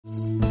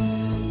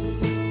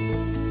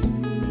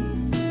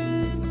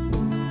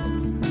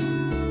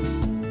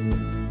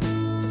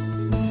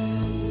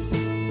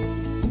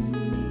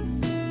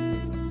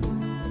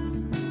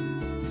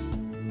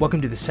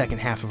Welcome to the second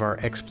half of our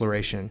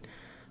exploration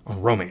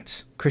on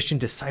romance, Christian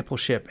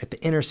discipleship at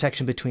the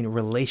intersection between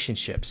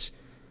relationships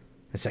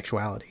and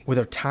sexuality. With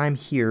our time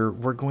here,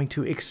 we're going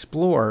to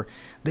explore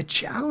the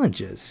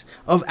challenges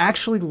of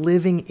actually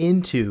living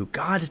into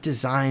God's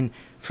design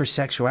for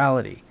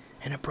sexuality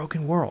in a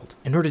broken world.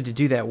 In order to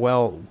do that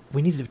well,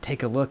 we need to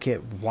take a look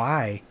at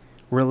why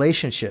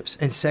relationships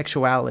and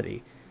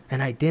sexuality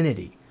and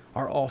identity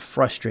are all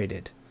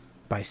frustrated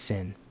by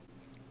sin.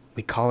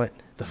 We call it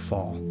the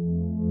fall.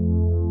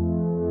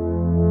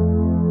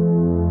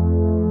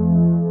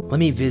 Let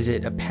me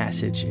visit a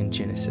passage in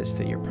Genesis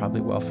that you're probably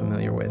well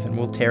familiar with, and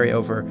we'll tarry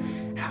over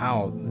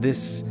how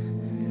this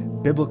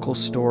biblical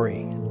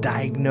story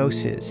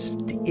diagnoses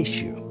the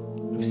issue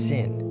of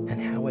sin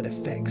and how it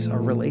affects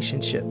our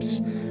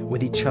relationships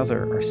with each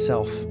other,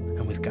 ourselves,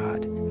 and with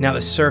God. Now the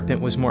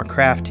serpent was more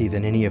crafty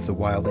than any of the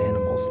wild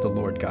animals the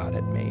Lord God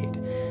had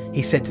made.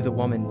 He said to the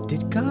woman,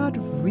 "Did God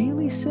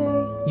really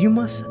say you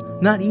must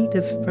not eat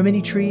from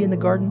any tree in the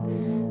garden?"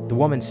 The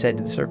woman said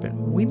to the serpent,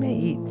 "We may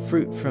eat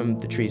fruit from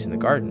the trees in the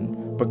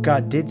garden, but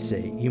God did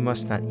say, you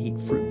must not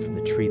eat fruit from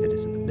the tree that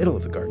is in the middle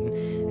of the garden,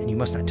 and you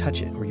must not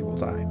touch it, or you will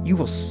die." "You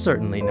will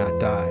certainly not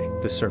die,"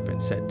 the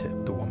serpent said to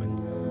the woman,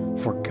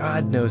 "for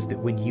God knows that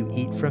when you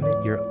eat from it,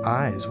 your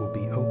eyes will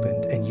be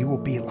opened, and you will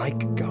be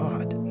like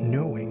God,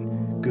 knowing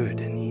good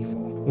and evil."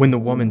 When the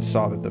woman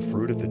saw that the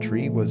fruit of the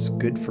tree was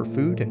good for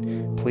food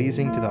and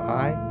pleasing to the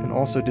eye, and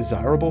also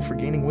desirable for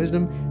gaining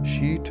wisdom,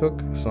 she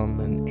took some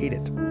and ate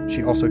it.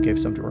 She also gave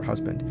some to her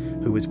husband,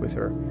 who was with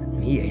her,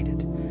 and he ate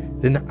it.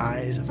 Then the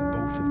eyes of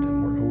both of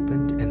them were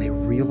opened, and they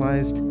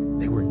realized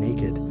they were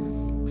naked.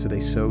 So they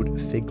sewed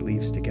fig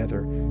leaves together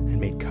and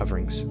made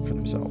coverings for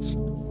themselves.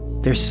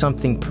 There's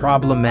something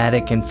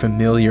problematic and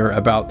familiar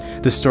about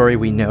the story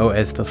we know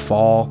as the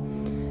fall.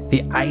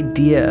 The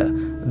idea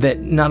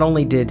that not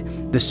only did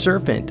the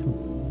serpent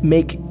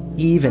make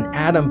Eve and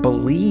Adam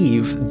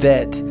believe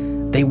that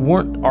they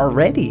weren't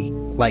already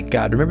like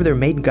God. Remember, they're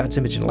made in God's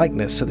image and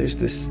likeness, so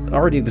there's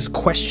already this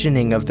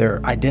questioning of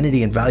their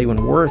identity and value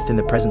and worth in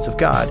the presence of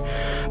God.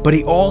 But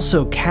he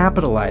also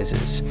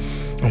capitalizes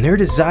on their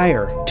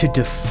desire to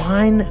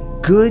define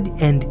good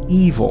and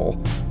evil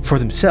for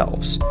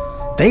themselves.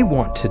 They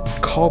want to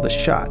call the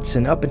shots,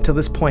 and up until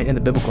this point in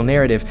the biblical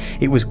narrative,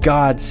 it was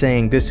God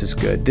saying, "This is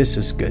good, this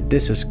is good,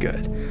 this is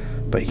good."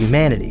 But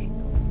humanity,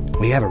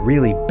 we have a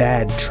really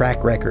bad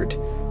track record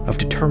of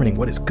determining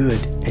what is good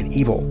and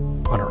evil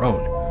on our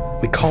own.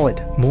 We call it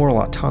moral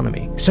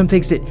autonomy. Some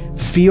things that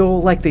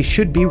feel like they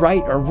should be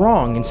right are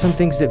wrong, and some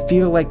things that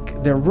feel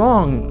like they're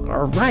wrong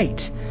are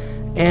right.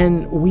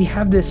 And we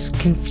have this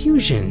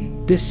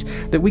confusion,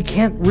 that we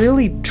can't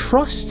really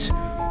trust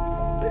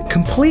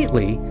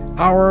completely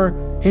our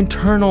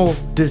internal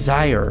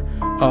desire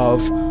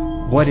of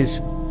what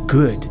is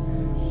good.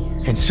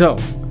 And so,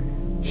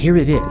 here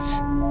it is.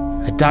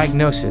 A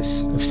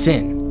diagnosis of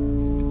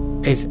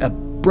sin is a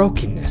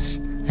brokenness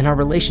in our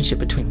relationship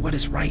between what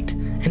is right.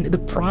 And the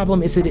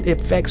problem is that it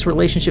affects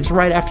relationships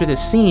right after this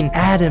scene.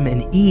 Adam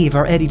and Eve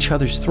are at each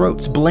other's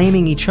throats,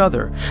 blaming each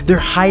other. They're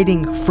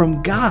hiding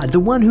from God, the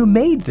one who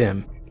made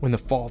them. When the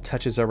fall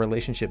touches our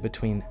relationship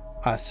between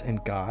us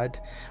and God,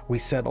 we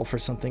settle for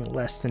something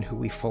less than who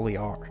we fully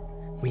are.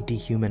 We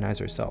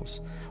dehumanize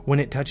ourselves. When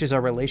it touches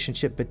our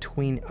relationship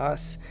between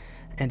us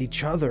and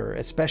each other,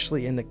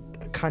 especially in the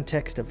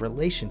context of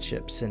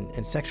relationships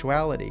and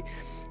sexuality,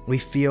 we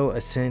feel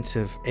a sense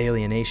of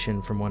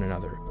alienation from one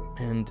another.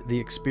 And the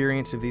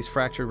experience of these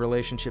fractured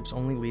relationships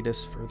only lead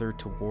us further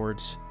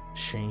towards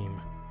shame.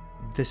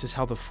 This is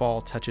how the fall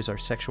touches our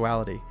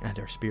sexuality and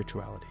our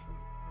spirituality.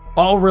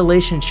 All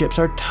relationships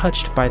are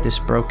touched by this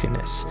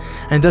brokenness,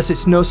 and thus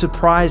it's no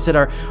surprise that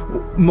our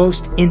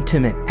most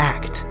intimate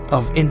act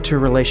of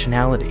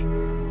interrelationality,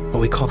 what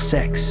we call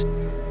sex,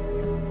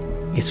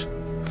 is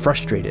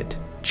frustrated,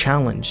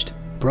 challenged,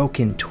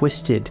 broken,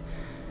 twisted,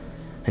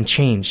 and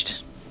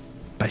changed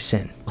by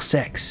sin. Well,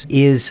 sex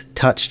is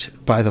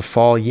touched by the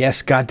fall.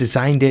 Yes, God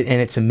designed it,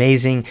 and it's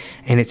amazing,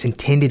 and it's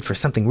intended for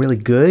something really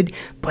good,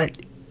 but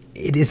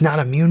it is not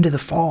immune to the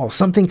fall.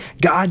 Something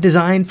God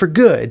designed for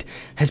good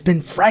has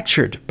been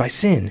fractured by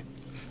sin.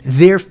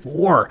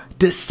 Therefore,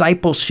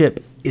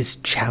 discipleship is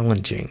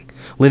challenging.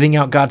 Living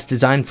out God's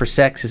design for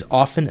sex is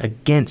often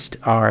against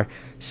our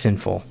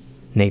sinful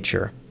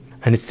nature.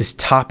 And it's this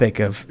topic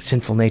of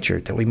sinful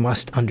nature that we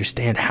must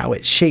understand how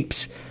it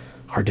shapes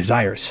our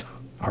desires,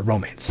 our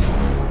romance.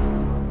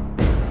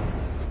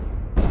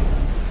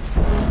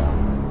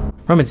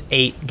 Romans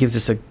 8 gives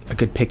us a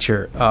good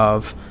picture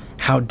of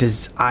how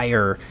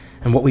desire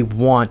and what we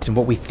want and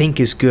what we think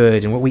is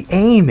good and what we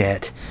aim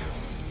at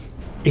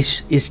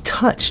is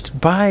touched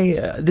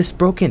by this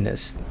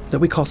brokenness that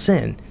we call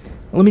sin.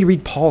 Let me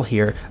read Paul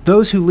here.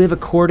 "Those who live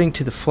according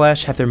to the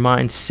flesh have their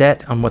mind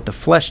set on what the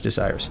flesh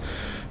desires.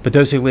 But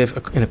those who live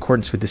in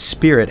accordance with the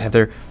Spirit have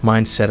their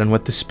mind set on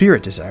what the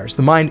Spirit desires.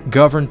 The mind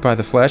governed by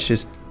the flesh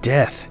is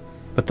death,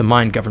 but the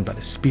mind governed by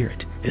the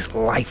Spirit is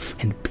life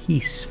and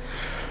peace.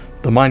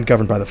 The mind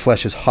governed by the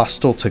flesh is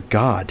hostile to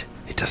God.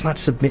 It does not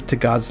submit to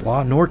God's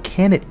law, nor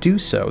can it do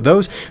so.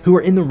 Those who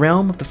are in the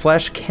realm of the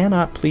flesh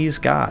cannot please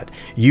God.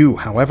 You,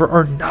 however,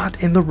 are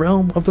not in the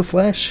realm of the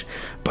flesh,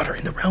 but are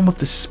in the realm of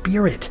the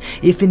Spirit,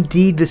 if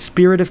indeed the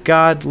Spirit of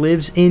God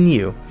lives in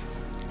you.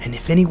 And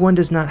if anyone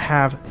does not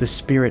have the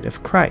Spirit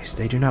of Christ,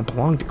 they do not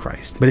belong to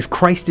Christ. But if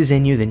Christ is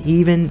in you, then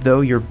even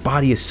though your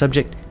body is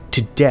subject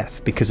to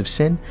death because of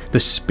sin, the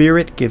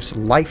Spirit gives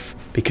life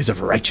because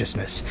of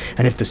righteousness.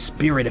 And if the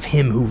Spirit of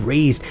him who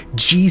raised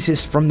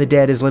Jesus from the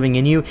dead is living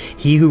in you,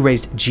 he who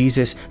raised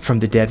Jesus from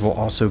the dead will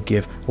also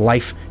give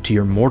life to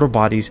your mortal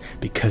bodies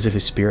because of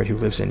his Spirit who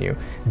lives in you.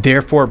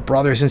 Therefore,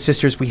 brothers and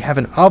sisters, we have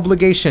an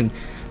obligation,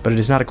 but it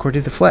is not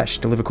according to the flesh,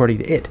 to live according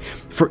to it.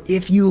 For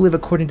if you live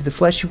according to the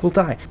flesh, you will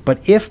die.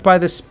 But if by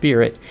the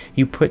Spirit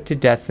you put to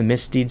death the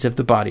misdeeds of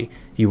the body,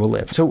 you will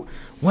live. So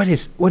what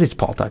is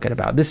Paul talking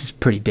about? This is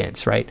pretty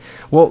dense, right?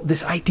 Well,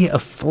 this idea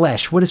of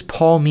flesh, what does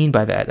Paul mean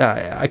by that?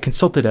 I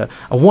consulted a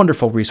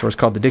wonderful resource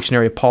called the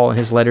Dictionary of Paul and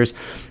His Letters,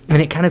 and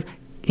it kind of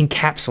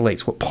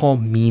encapsulates what Paul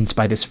means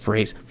by this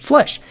phrase,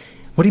 flesh.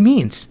 What he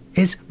means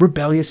is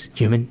rebellious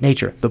human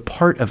nature, the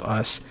part of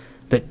us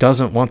that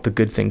doesn't want the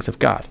good things of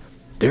God.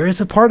 There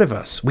is a part of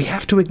us. We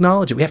have to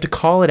acknowledge it. We have to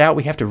call it out.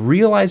 We have to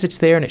realize it's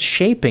there and it's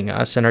shaping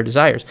us and our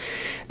desires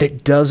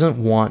that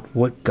doesn't want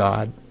what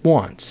God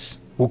wants.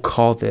 We'll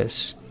call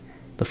this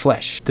the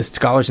flesh. The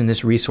scholars in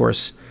this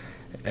resource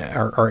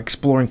are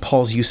exploring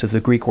Paul's use of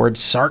the Greek word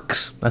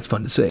sarx. That's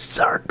fun to say.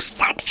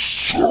 Sarx.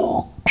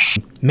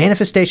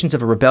 Manifestations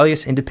of a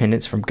rebellious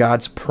independence from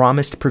God's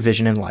promised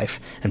provision in life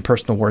and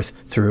personal worth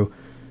through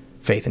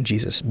faith in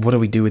Jesus. What do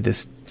we do with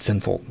this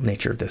sinful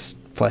nature, this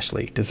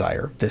fleshly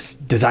desire, this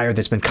desire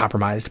that's been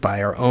compromised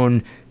by our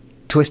own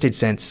twisted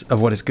sense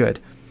of what is good?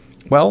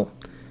 Well,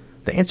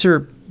 the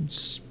answer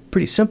is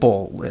pretty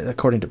simple,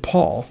 according to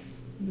Paul.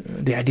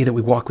 The idea that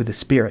we walk with the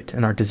Spirit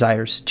and our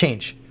desires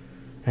change.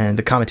 And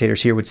the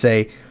commentators here would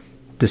say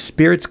the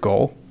Spirit's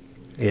goal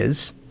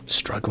is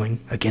struggling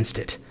against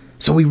it.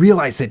 So we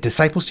realize that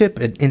discipleship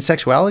in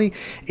sexuality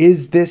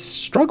is this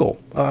struggle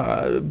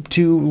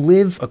to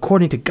live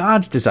according to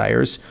God's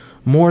desires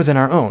more than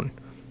our own,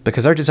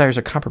 because our desires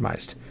are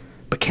compromised.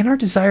 But can our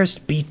desires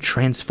be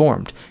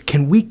transformed?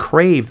 Can we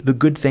crave the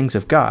good things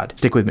of God?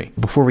 Stick with me.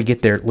 Before we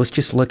get there, let's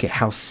just look at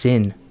how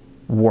sin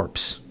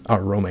warps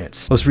our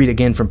romance. Let's read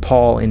again from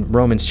Paul in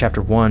Romans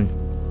chapter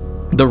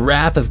 1. The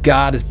wrath of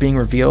God is being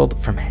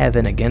revealed from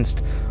heaven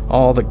against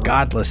all the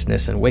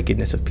godlessness and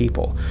wickedness of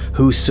people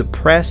who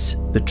suppress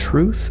the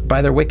truth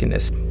by their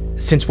wickedness.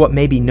 Since what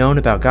may be known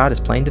about God is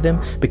plain to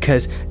them,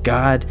 because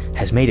God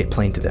has made it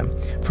plain to them.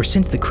 For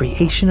since the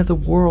creation of the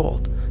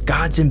world,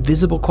 God's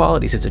invisible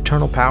qualities, its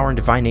eternal power and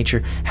divine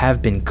nature,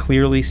 have been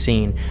clearly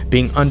seen,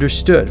 being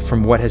understood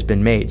from what has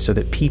been made, so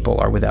that people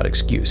are without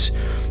excuse.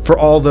 For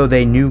although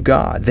they knew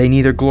God, they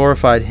neither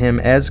glorified him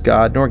as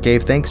God nor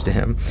gave thanks to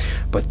him,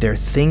 but their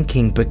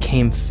thinking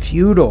became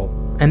futile,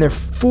 and their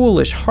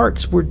foolish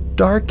hearts were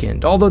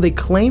darkened. Although they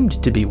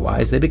claimed to be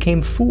wise, they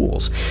became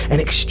fools and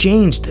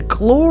exchanged the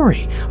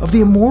glory of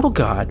the immortal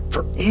God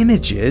for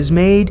images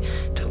made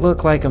to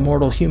look like a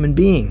mortal human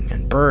being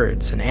and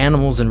birds and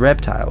animals and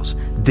reptiles.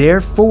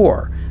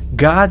 Therefore,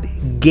 God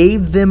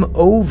gave them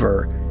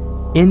over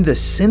in the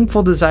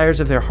sinful desires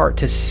of their heart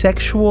to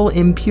sexual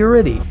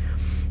impurity,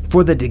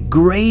 for the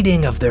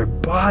degrading of their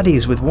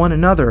bodies with one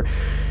another.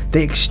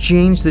 They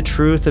exchanged the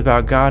truth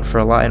about God for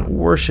a lie and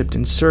worshipped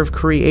and served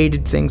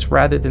created things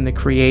rather than the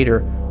Creator,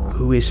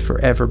 who is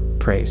forever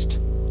praised.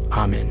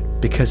 Amen.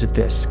 Because of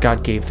this,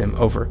 God gave them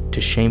over to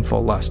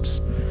shameful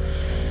lusts.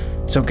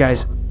 So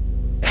guys,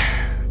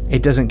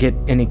 it doesn't get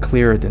any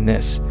clearer than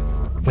this.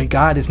 When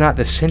God is not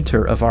the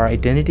center of our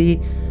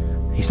identity,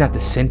 he's not the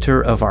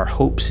center of our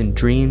hopes and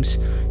dreams,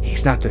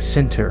 he's not the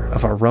center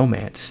of our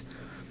romance,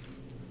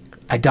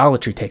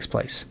 idolatry takes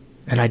place.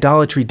 And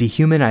idolatry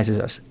dehumanizes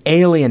us,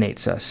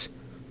 alienates us,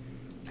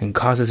 and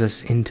causes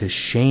us into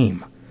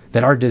shame,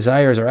 that our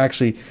desires are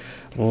actually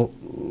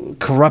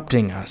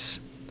corrupting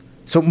us.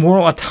 So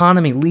moral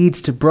autonomy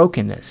leads to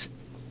brokenness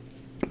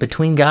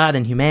between God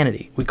and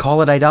humanity. We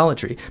call it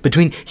idolatry.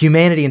 Between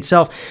humanity and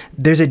self,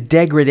 there's a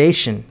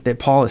degradation that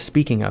Paul is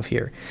speaking of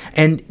here.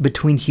 And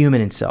between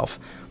human and self,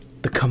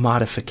 the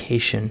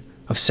commodification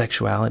of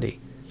sexuality,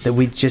 that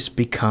we just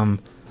become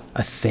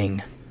a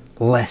thing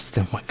less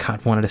than what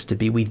God wanted us to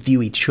be. We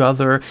view each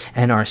other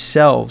and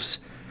ourselves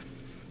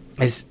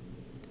as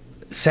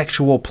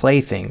sexual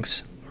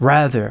playthings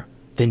rather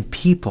than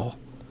people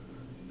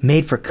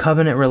made for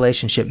covenant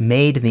relationship,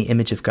 made in the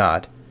image of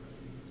God.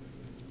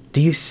 Do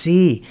you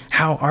see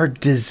how our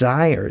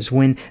desires,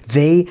 when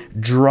they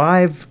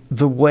drive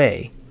the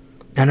way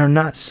and are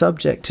not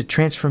subject to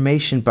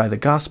transformation by the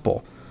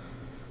gospel,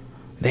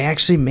 they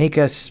actually make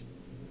us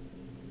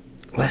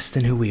less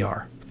than who we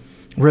are?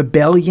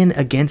 Rebellion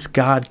against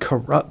God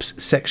corrupts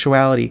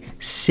sexuality.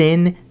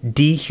 Sin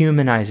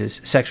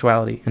dehumanizes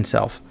sexuality and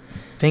self.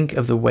 Think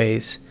of the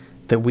ways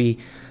that we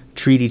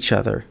treat each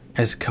other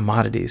as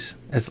commodities,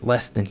 as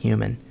less than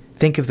human.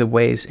 Think of the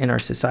ways in our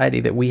society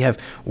that we have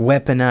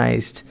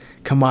weaponized,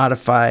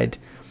 commodified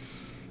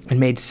and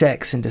made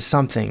sex into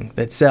something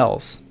that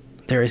sells.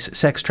 There is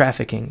sex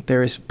trafficking.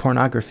 There is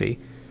pornography.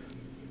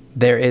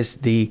 There is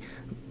the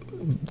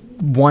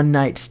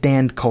one-night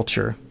stand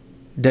culture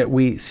that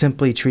we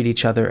simply treat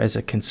each other as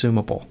a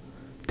consumable.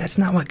 That's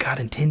not what God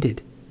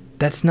intended.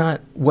 That's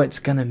not what's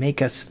going to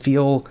make us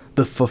feel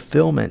the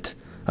fulfillment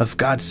of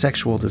God's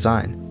sexual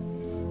design.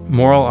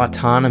 Moral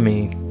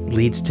autonomy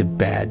leads to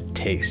bad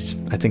taste.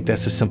 I think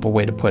that's a simple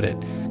way to put it.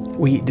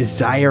 We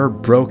desire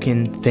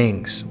broken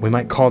things. We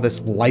might call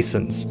this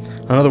license.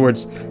 In other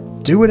words,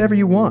 do whatever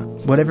you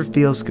want, whatever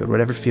feels good,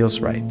 whatever feels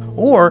right.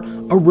 Or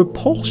a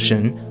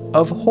repulsion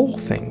of whole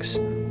things.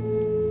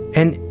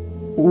 And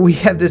we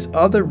have this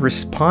other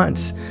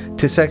response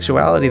to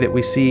sexuality that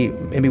we see,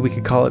 maybe we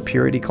could call it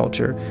purity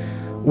culture,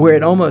 where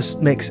it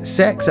almost makes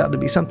sex out to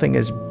be something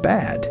as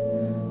bad,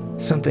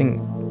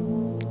 something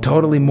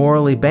totally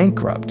morally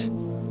bankrupt.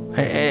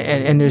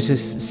 And there's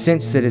this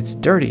sense that it's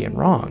dirty and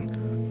wrong.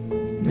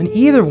 And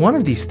either one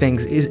of these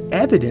things is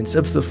evidence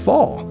of the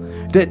fall,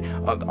 that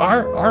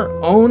our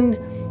own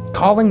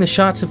calling the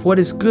shots of what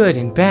is good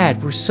and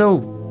bad, we're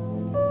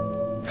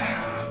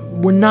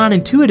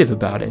non-intuitive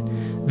about it,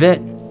 that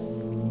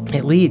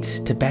it leads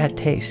to bad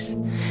taste.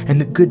 And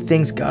the good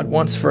things God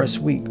wants for us,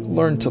 we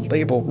learn to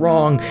label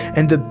wrong.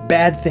 And the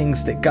bad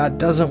things that God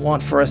doesn't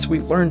want for us, we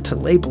learn to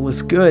label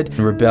as good.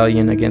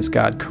 Rebellion against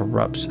God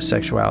corrupts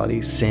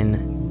sexuality.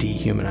 Sin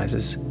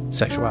dehumanizes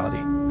sexuality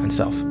and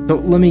self. So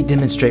let me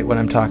demonstrate what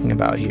I'm talking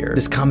about here.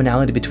 This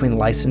commonality between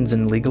license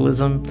and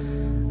legalism,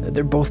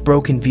 they're both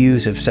broken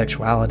views of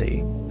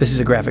sexuality. This is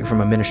a graphic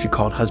from a ministry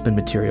called Husband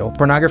Material.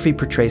 Pornography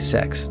portrays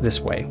sex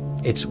this way.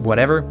 It's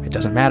whatever, it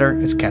doesn't matter,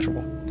 it's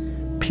casual.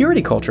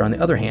 Purity culture, on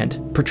the other hand,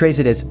 portrays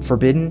it as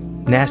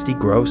forbidden, nasty,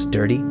 gross,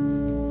 dirty.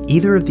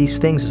 Either of these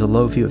things is a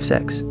low view of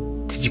sex.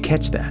 Did you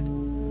catch that?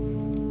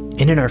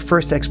 And in our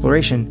first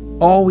exploration,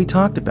 all we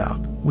talked about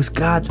was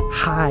God's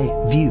high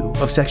view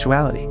of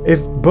sexuality.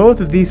 If both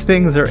of these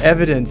things are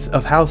evidence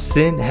of how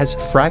sin has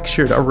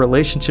fractured our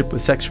relationship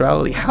with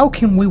sexuality, how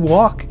can we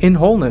walk in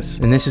wholeness?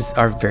 And this is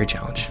our very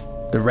challenge,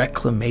 the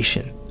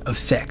reclamation of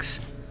sex,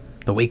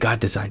 the way God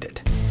designed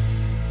it.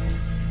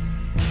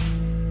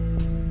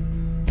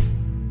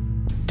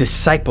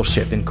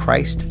 Discipleship in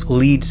Christ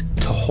leads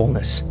to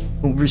wholeness.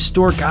 When we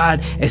restore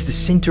God as the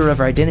center of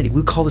our identity,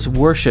 we call this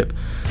worship.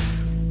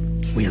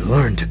 We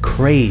learn to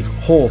crave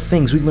whole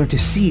things. We learn to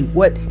see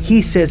what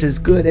He says is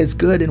good as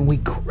good, and we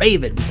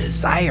crave it. We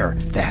desire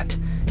that.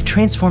 It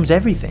transforms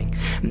everything.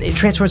 It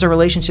transforms our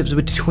relationships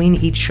between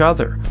each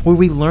other, where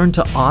we learn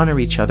to honor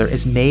each other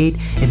as made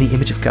in the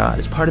image of God,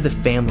 as part of the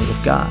family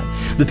of God.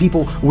 The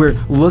people we're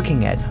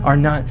looking at are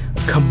not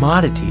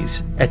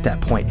commodities at that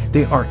point.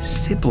 They are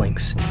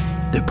siblings.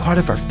 They're part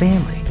of our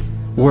family,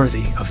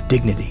 worthy of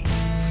dignity.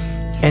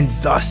 And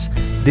thus,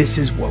 this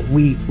is what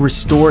we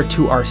restore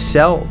to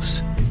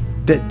ourselves,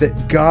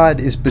 that God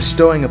is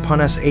bestowing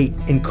upon us an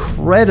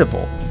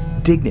incredible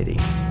dignity,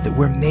 that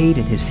we're made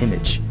in His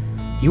image.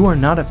 You are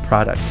not a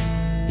product.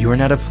 You are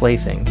not a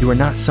plaything. You are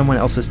not someone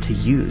else's to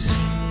use.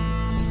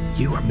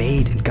 You are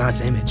made in God's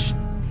image.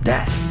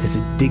 That is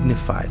a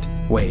dignified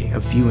way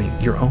of viewing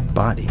your own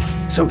body.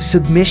 So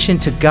submission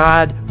to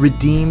God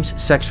redeems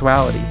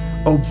sexuality.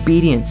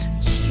 Obedience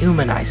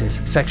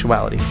humanizes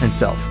sexuality and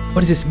self.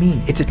 What does this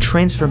mean? It's a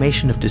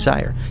transformation of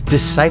desire.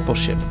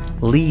 Discipleship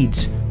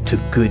leads to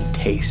good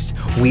taste.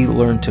 We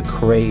learn to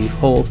crave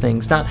whole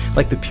things, not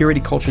like the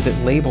purity culture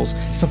that labels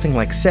something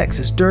like sex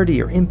as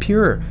dirty or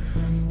impure,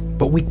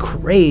 but we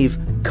crave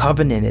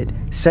covenanted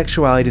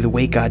sexuality the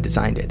way God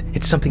designed it.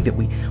 It's something that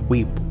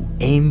we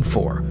aim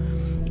for,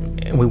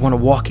 and we want to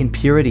walk in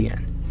purity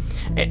in.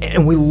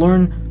 And we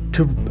learn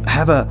to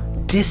have a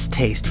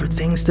distaste for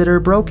things that are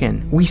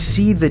broken. We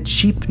see the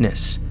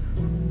cheapness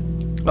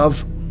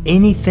of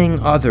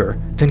anything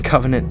other than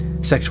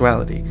covenant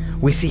sexuality.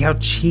 We see how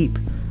cheap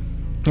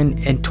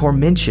and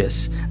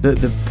tormentous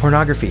the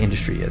pornography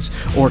industry is,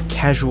 or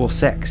casual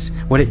sex,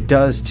 what it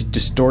does to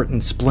distort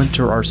and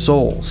splinter our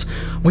souls.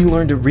 We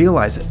learn to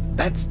realize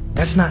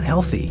that's not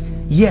healthy.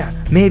 Yeah,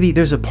 maybe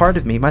there's a part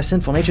of me, my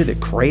sinful nature, that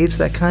craves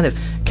that kind of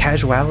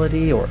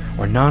casuality or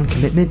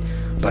non-commitment,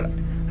 but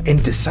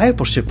in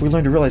discipleship, we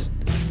learn to realize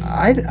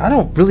I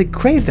don't really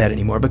crave that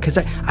anymore, because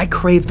I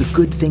crave the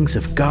good things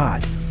of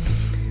God.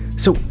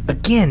 So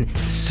again,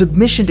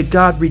 submission to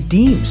God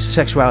redeems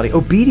sexuality.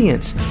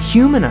 Obedience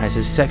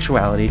humanizes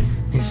sexuality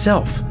and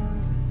self.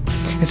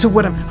 And so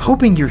what I'm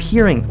hoping you're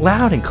hearing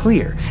loud and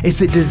clear is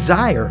that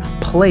desire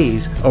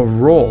plays a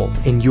role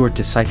in your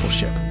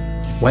discipleship.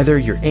 Whether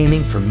you're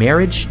aiming for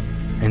marriage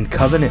and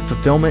covenant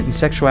fulfillment in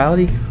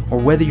sexuality, or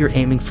whether you're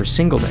aiming for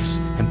singleness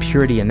and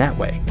purity in that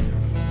way.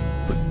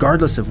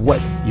 Regardless of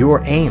what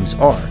your aims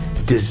are,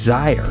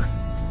 desire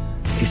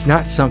is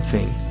not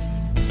something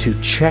to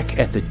check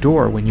at the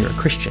door when you're a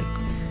Christian.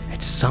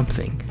 It's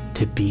something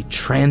to be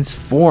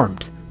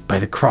transformed by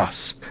the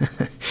cross.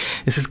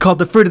 This is called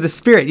the fruit of the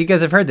Spirit. You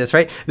guys have heard this,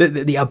 right?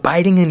 The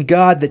abiding in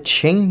God that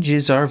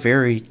changes our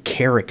very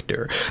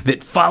character,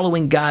 that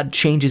following God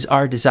changes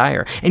our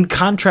desire. In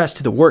contrast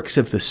to the works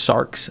of the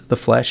sarx, the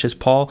flesh, as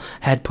Paul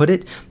had put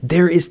it,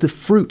 there is the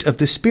fruit of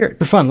the Spirit.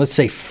 For fun, let's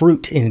say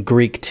fruit in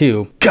Greek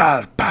too.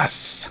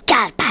 Karpas.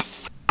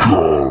 Karpas.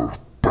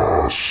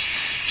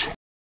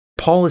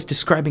 Paul is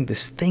describing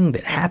this thing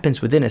that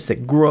happens within us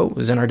that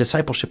grows in our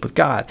discipleship with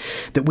God,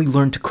 that we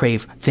learn to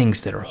crave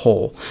things that are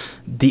whole.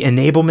 The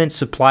enablement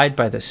supplied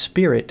by the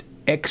Spirit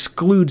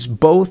excludes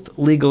both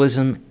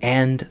legalism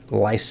and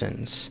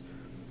license.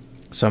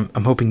 So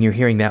I'm hoping you're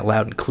hearing that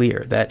loud and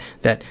clear,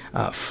 that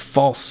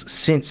false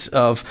sense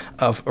of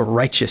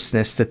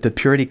righteousness that the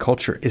purity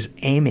culture is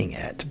aiming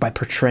at by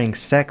portraying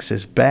sex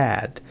as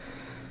bad.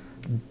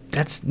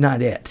 That's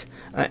not it.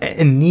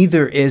 And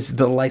neither is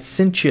the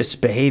licentious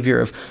behavior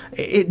of,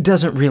 it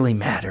doesn't really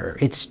matter,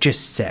 it's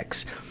just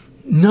sex.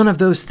 None of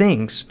those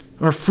things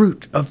are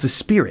fruit of the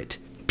Spirit.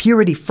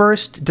 Purity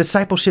first,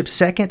 discipleship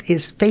second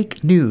is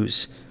fake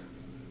news.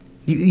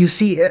 You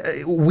see,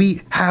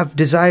 we have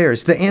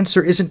desires. The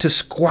answer isn't to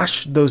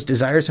squash those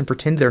desires and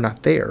pretend they're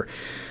not there,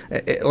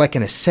 like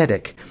an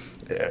ascetic.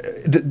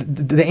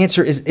 The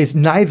answer is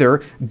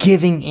neither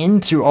giving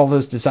in to all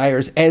those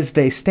desires as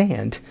they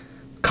stand,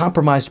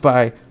 compromised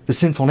by the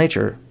sinful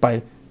nature,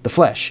 by the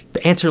flesh.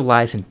 The answer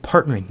lies in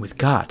partnering with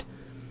God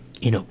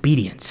in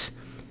obedience,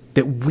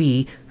 that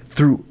we,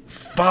 through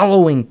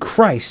following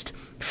Christ,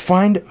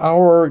 find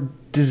our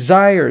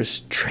desires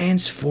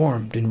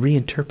transformed and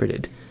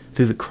reinterpreted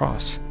through the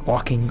cross,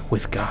 walking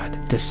with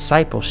God.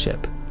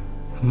 Discipleship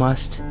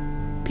must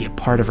be a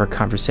part of our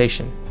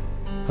conversation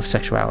of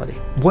sexuality.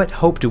 What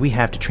hope do we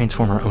have to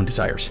transform our own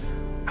desires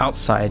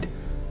outside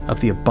of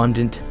the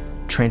abundant,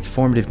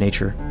 transformative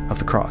nature of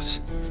the cross?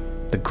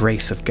 The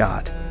grace of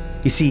God.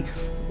 You see,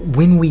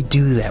 when we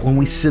do that, when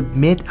we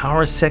submit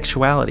our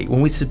sexuality,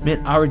 when we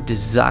submit our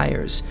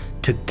desires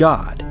to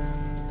God,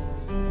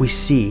 we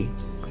see,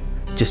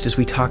 just as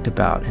we talked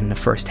about in the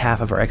first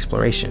half of our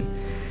exploration,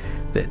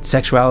 that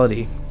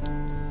sexuality,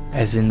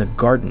 as in the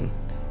garden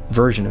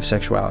version of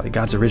sexuality,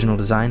 God's original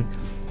design,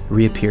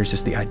 reappears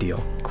as the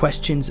ideal.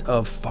 Questions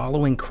of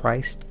following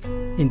Christ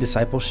in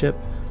discipleship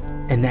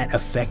and that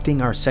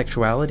affecting our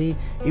sexuality,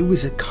 it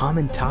was a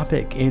common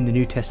topic in the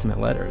New Testament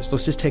letters.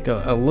 Let's just take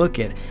a look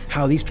at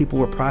how these people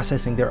were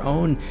processing their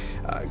own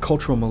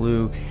cultural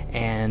milieu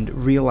and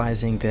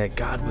realizing that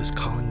God was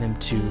calling them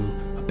to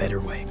a better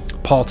way.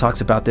 Paul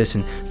talks about this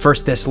in 1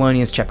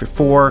 Thessalonians chapter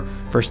 4,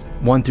 verse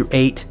 1 through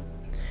 8.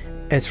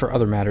 As for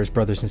other matters,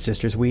 brothers and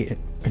sisters, we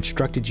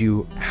instructed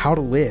you how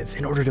to live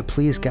in order to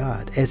please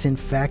God, as in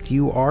fact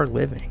you are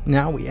living.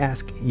 Now we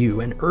ask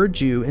you and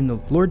urge you in the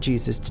Lord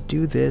Jesus to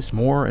do this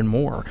more and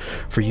more,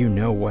 for you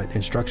know what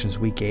instructions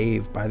we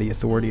gave by the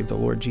authority of the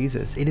Lord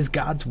Jesus. It is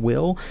God's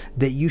will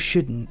that you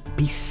should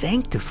be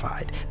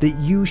sanctified, that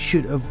you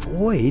should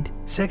avoid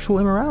sexual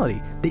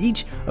immorality, that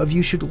each of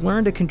you should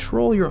learn to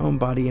control your own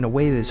body in a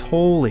way that is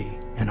holy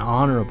and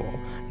honorable,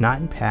 not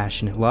in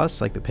passionate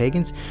lusts like the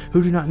pagans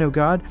who do not know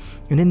God.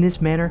 And in this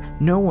manner,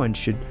 no one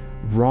should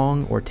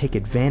wrong or take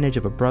advantage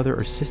of a brother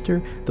or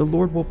sister. The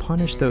Lord will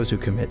punish those who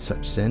commit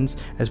such sins,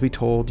 as we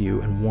told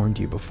you and warned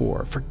you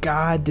before. For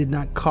God did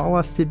not call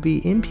us to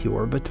be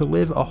impure, but to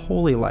live a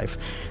holy life.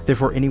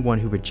 Therefore, anyone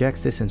who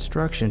rejects this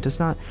instruction does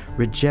not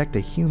reject a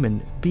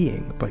human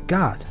being, but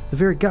God, the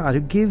very God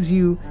who gives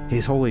you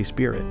His Holy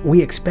Spirit.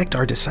 We expect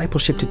our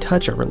discipleship to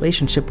touch our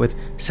relationship with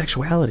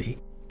sexuality.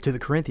 To the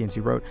Corinthians,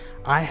 he wrote,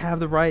 I have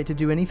the right to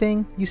do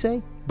anything, you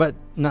say, but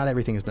not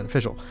everything is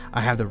beneficial.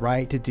 I have the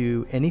right to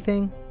do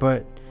anything,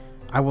 but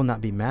I will not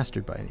be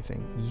mastered by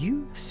anything.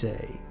 You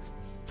say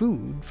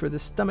food for the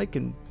stomach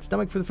and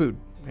stomach for the food,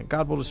 and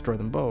God will destroy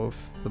them both.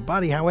 The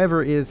body,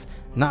 however, is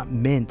not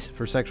meant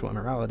for sexual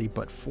immorality,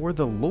 but for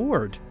the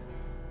Lord,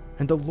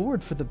 and the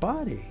Lord for the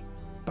body.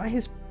 By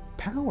His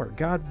power,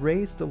 God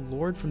raised the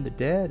Lord from the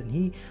dead, and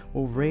He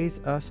will raise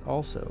us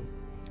also.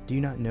 Do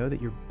you not know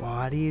that your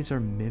bodies are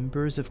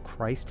members of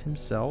Christ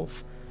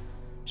Himself?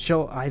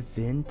 Shall I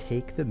then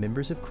take the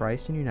members of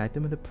Christ and unite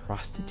them with a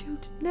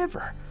prostitute?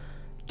 Never.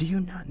 Do you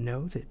not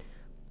know that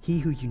he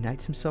who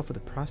unites himself with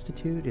a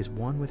prostitute is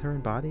one with her in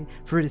body?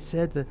 For it is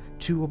said, the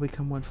two will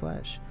become one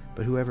flesh.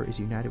 But whoever is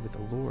united with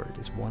the Lord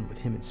is one with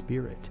Him in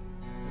spirit.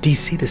 Do you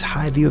see this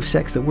high view of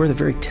sex, that we're the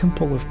very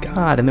temple of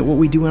God, and that what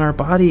we do in our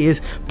body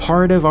is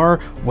part of our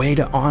way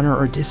to honor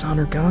or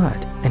dishonor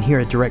God? And here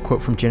a direct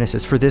quote from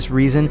Genesis, for this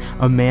reason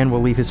a man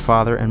will leave his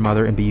father and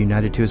mother and be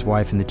united to his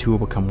wife, and the two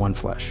will become one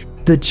flesh.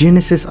 The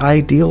Genesis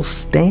ideal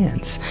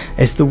stands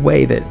as the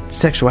way that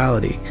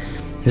sexuality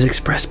is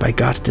expressed by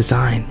God's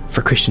design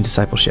for Christian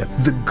discipleship.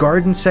 The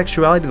garden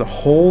sexuality, the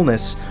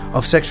wholeness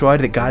of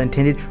sexuality that God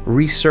intended,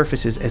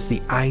 resurfaces as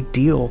the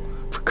ideal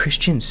for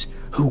Christians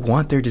who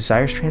want their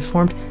desires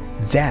transformed.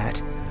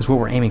 That is what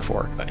we're aiming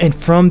for. And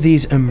from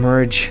these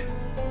emerge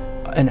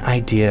an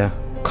idea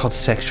called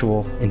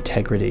sexual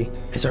integrity.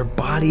 As our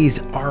bodies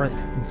are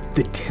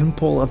the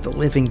temple of the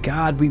living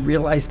God, we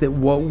realize that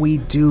what we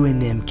do in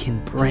them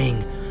can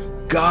bring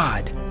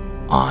God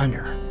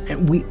honor.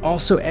 And we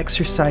also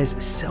exercise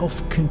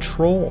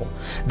self-control,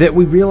 that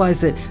we realize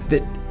that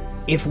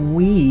if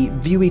we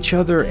view each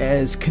other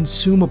as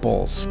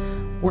consumables,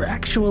 we're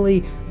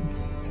actually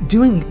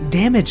doing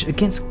damage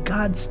against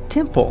God's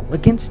temple,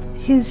 against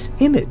his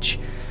image.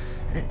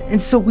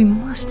 And so we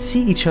must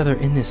see each other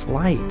in this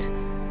light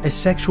as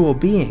sexual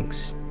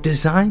beings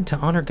designed to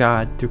honor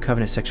God through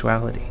covenant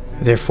sexuality.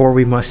 Therefore,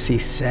 we must see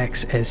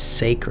sex as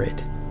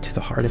sacred to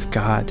the heart of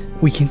God.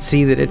 We can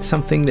see that it's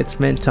something that's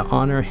meant to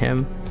honor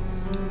him,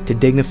 to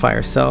dignify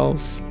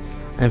ourselves,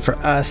 and for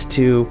us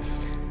to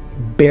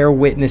bear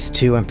witness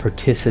to and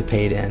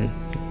participate in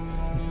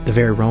the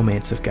very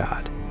romance of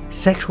God.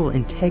 Sexual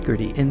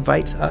integrity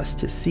invites us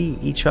to see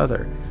each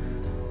other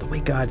the way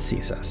God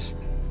sees us.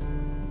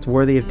 It's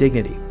worthy of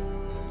dignity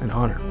and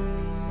honor,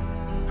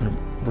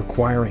 and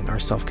requiring our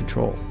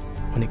self-control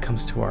when it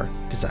comes to our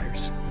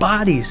desires.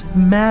 Bodies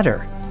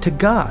matter to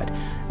God.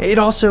 It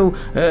also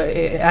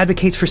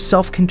advocates for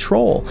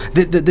self-control,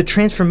 the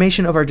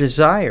transformation of our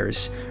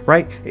desires,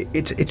 right?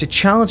 It's a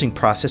challenging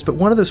process, but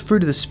one of those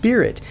fruit of the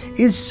Spirit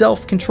is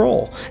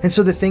self-control. And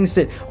so the things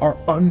that are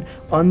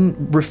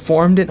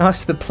unreformed in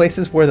us, the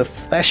places where the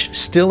flesh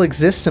still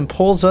exists and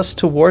pulls us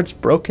towards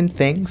broken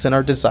things, and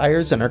our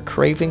desires and our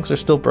cravings are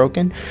still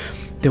broken,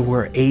 that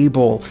we're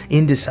able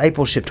in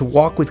discipleship to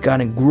walk with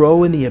God and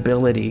grow in the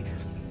ability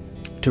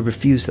to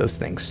refuse those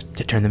things,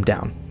 to turn them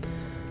down,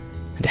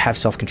 and to have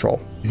self-control.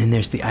 And then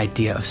there's the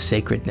idea of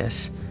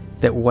sacredness,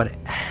 that what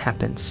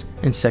happens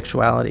in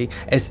sexuality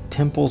as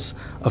temples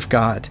of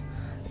God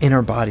in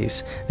our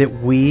bodies, that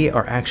we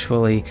are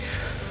actually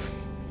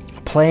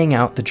playing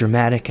out the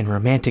dramatic and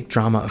romantic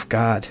drama of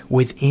God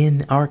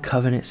within our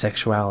covenant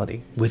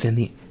sexuality, within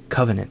the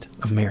covenant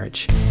of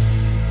marriage.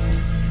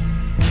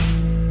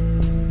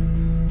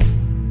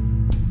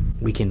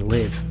 We can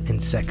live in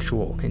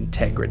sexual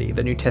integrity.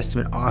 The New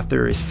Testament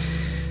authors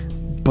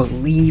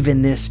believe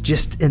in this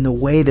just in the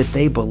way that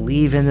they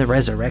believe in the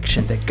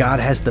resurrection, that God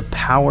has the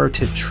power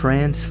to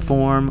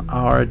transform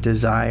our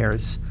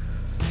desires.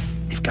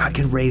 If God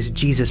can raise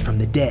Jesus from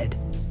the dead,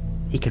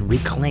 he can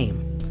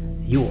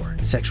reclaim your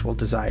sexual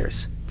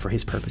desires for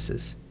his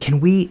purposes. Can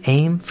we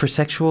aim for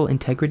sexual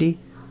integrity,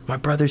 my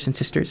brothers and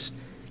sisters?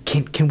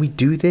 Can we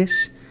do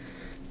this?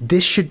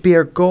 This should be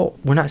our goal.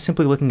 We're not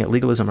simply looking at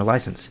legalism or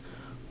license.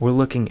 We're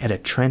looking at a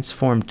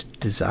transformed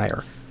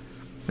desire,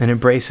 an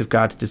embrace of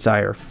God's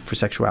desire for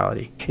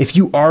sexuality. If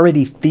you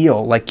already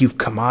feel like you've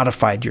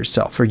commodified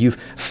yourself or you've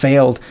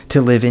failed to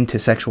live into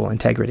sexual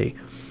integrity,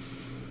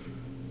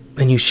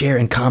 then you share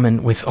in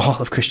common with all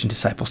of Christian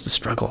disciples the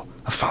struggle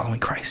of following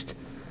Christ.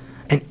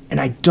 And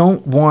I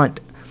don't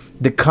want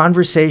the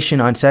conversation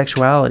on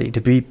sexuality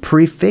to be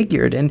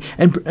prefigured and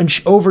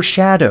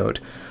overshadowed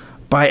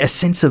by a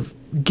sense of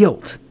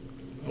guilt,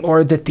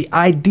 or that the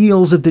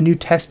ideals of the New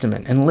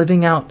Testament and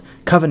living out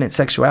covenant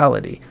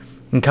sexuality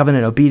and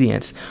covenant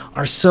obedience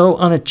are so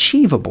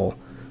unachievable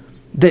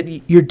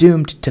that you're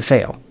doomed to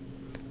fail.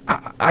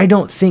 I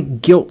don't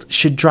think guilt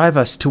should drive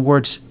us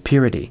towards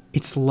purity.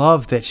 It's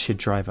love that should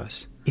drive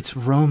us. It's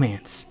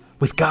romance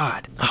with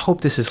God. I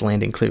hope this is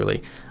landing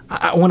clearly.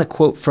 I want to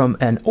quote from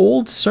an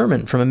old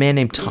sermon from a man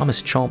named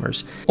Thomas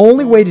Chalmers.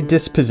 Only way to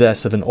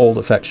dispossess of an old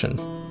affection,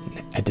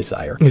 a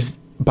desire, is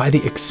by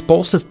the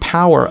expulsive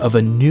power of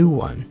a new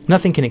one.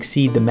 Nothing can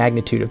exceed the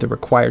magnitude of the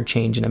required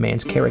change in a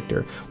man's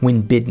character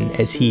when bidden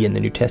as he in the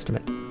New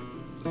Testament.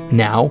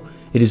 Now,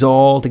 it is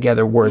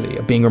altogether worthy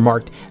of being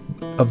remarked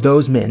of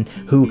those men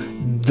who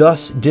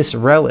thus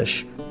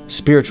disrelish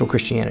spiritual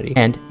Christianity,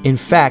 and, in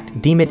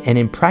fact, deem it an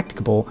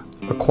impracticable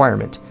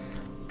requirement,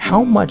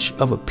 how much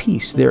of a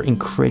piece their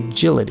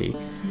incredulity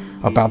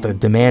about the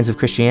demands of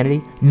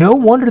Christianity. No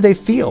wonder they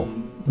feel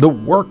the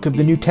work of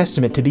the New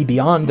Testament to be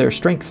beyond their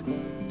strength.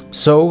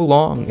 So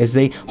long as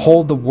they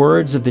hold the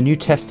words of the New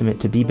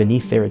Testament to be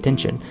beneath their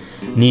attention,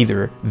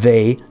 neither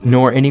they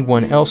nor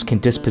anyone else can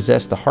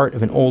dispossess the heart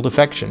of an old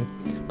affection,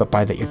 but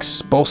by the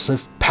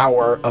expulsive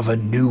power of a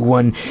new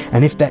one.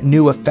 And if that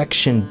new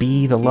affection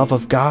be the love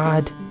of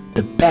God,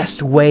 the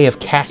best way of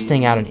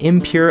casting out an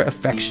impure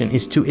affection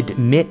is to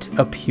admit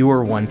a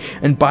pure one,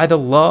 and by the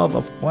love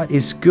of what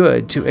is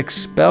good to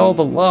expel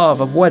the love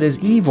of what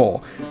is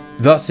evil.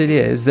 Thus it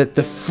is that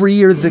the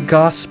freer the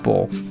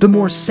gospel, the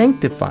more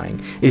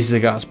sanctifying is the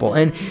gospel,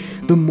 and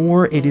the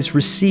more it is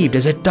received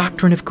as a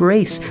doctrine of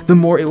grace, the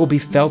more it will be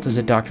felt as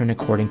a doctrine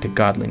according to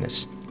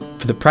godliness.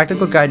 For the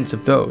practical guidance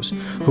of those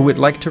who would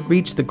like to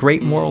reach the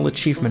great moral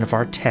achievement of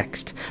our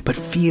text, but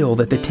feel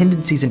that the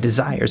tendencies and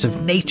desires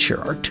of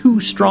nature are too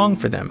strong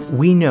for them,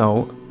 we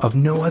know of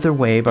no other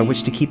way by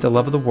which to keep the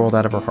love of the world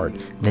out of our heart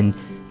than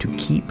to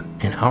keep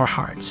in our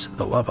hearts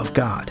the love of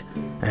God,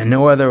 and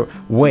no other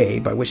way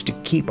by which to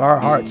keep our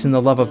hearts in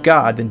the love of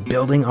God than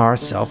building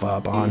ourselves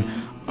up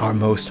on our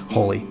most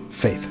holy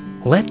faith.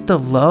 Let the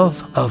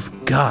love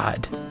of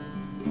God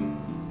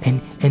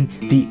and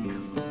the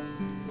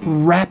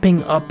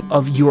wrapping up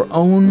of your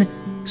own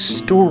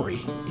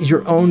story,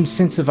 your own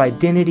sense of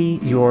identity,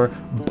 your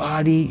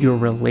body, your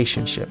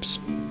relationships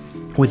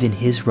within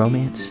his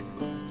romance,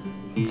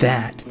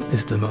 that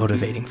is the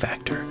motivating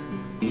factor.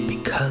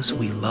 because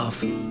we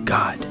love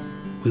God.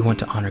 We want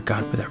to honor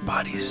God with our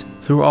bodies,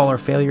 through all our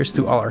failures,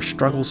 through all our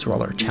struggles, through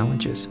all our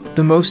challenges.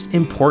 The most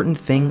important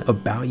thing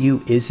about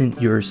you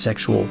isn't your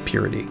sexual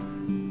purity.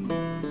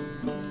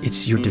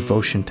 It's your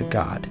devotion to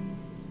God.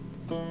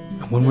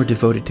 And when we're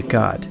devoted to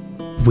God,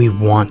 we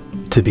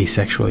want to be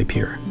sexually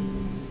pure.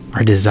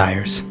 Our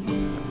desires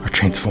are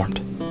transformed.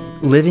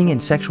 Living in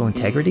sexual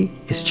integrity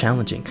is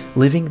challenging.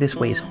 Living this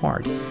way is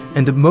hard.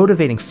 And the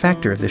motivating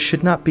factor of this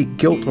should not be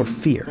guilt or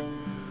fear,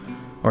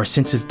 or a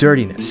sense of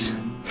dirtiness,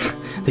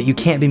 that you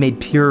can't be made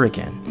pure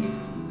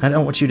again. I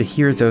don't want you to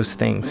hear those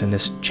things in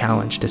this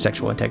challenge to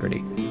sexual integrity.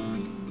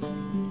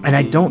 And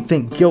I don't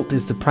think guilt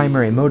is the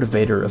primary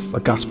motivator of a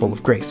gospel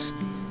of grace.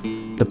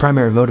 The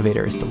primary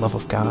motivator is the love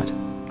of God.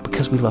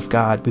 Because we love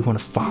God, we want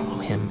to follow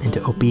him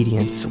into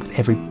obedience with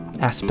every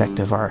aspect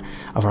of our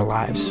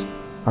lives,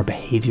 our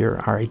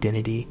behavior, our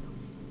identity,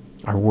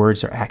 our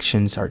words, our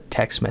actions, our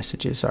text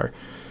messages, our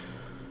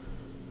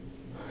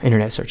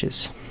internet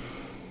searches.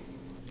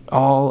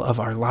 All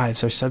of our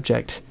lives are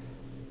subject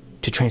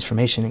to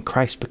transformation in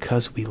Christ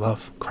because we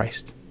love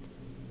Christ,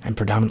 and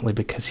predominantly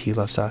because he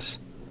loves us.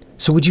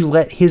 So would you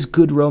let his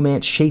good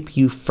romance shape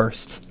you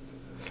first?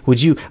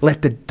 Would you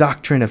let the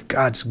doctrine of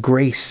God's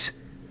grace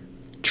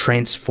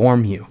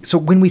transform you? So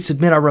when we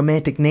submit our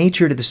romantic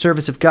nature to the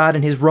service of God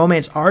and his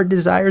romance, our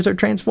desires are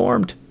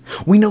transformed.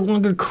 We no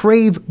longer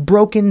crave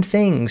broken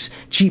things,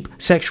 cheap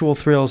sexual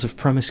thrills of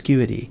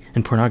promiscuity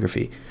and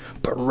pornography,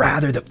 but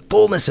rather the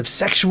fullness of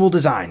sexual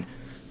design,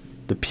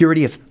 the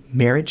purity of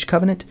marriage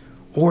covenant,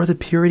 or the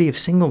purity of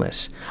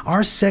singleness.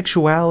 Our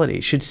sexuality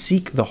should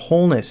seek the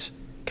wholeness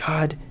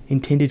God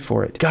intended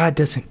for it. God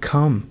doesn't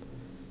come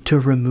to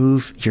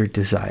remove your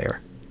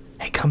desire.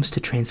 He comes to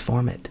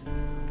transform it.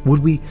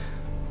 Would we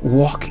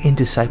walk in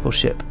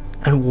discipleship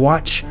and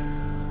watch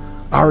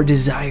our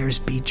desires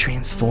be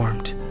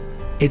transformed?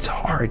 It's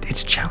hard.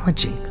 It's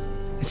challenging.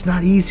 It's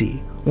not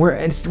easy. We're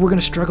going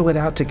to struggle it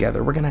out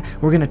together. We're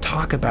going to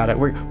talk about it.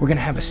 We're going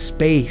to have a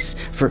space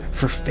for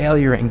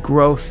failure and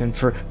growth and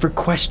for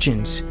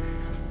questions.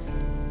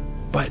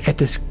 But at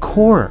the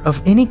core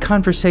of any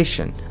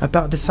conversation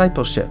about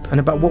discipleship and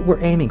about what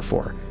we're aiming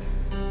for,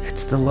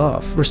 it's the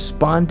love,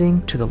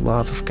 responding to the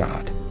love of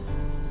God,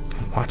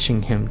 and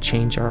watching him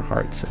change our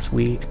hearts as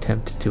we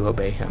attempt to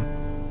obey him.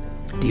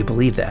 Do you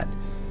believe that?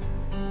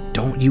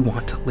 Don't you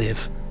want to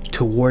live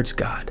towards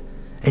God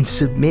and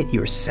submit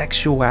your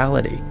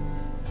sexuality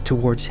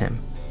towards him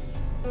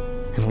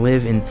and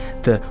live in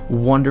the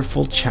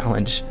wonderful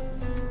challenge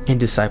in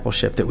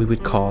discipleship that we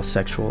would call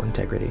sexual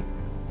integrity?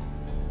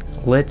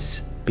 Let's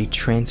be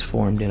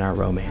transformed in our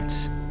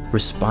romance,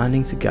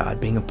 responding to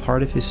God, being a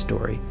part of his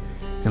story,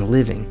 and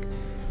living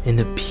in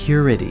the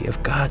purity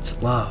of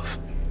God's love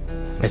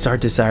as our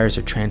desires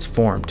are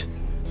transformed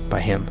by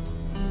him.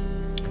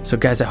 So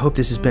guys, I hope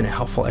this has been a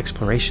helpful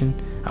exploration.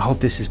 I hope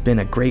this has been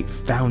a great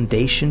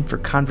foundation for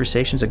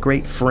conversations, a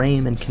great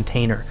frame and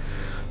container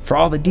for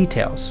all the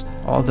details,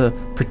 all the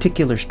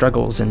particular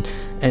struggles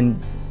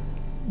and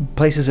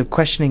places of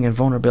questioning and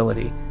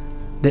vulnerability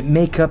that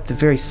make up the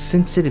very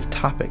sensitive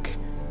topic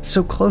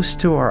so close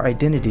to our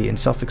identity and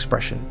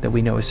self-expression that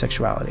we know as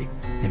sexuality.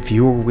 If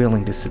you are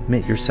willing to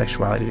submit your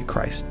sexuality to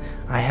Christ,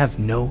 I have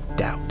no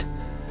doubt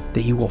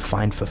that you will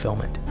find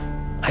fulfillment.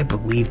 I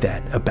believe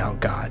that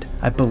about God.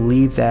 I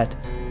believe that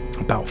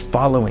about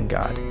following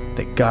God,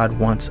 that God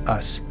wants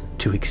us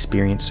to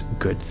experience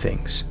good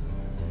things.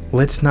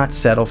 Let's not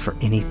settle for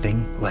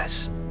anything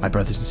less, my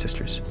brothers and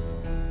sisters.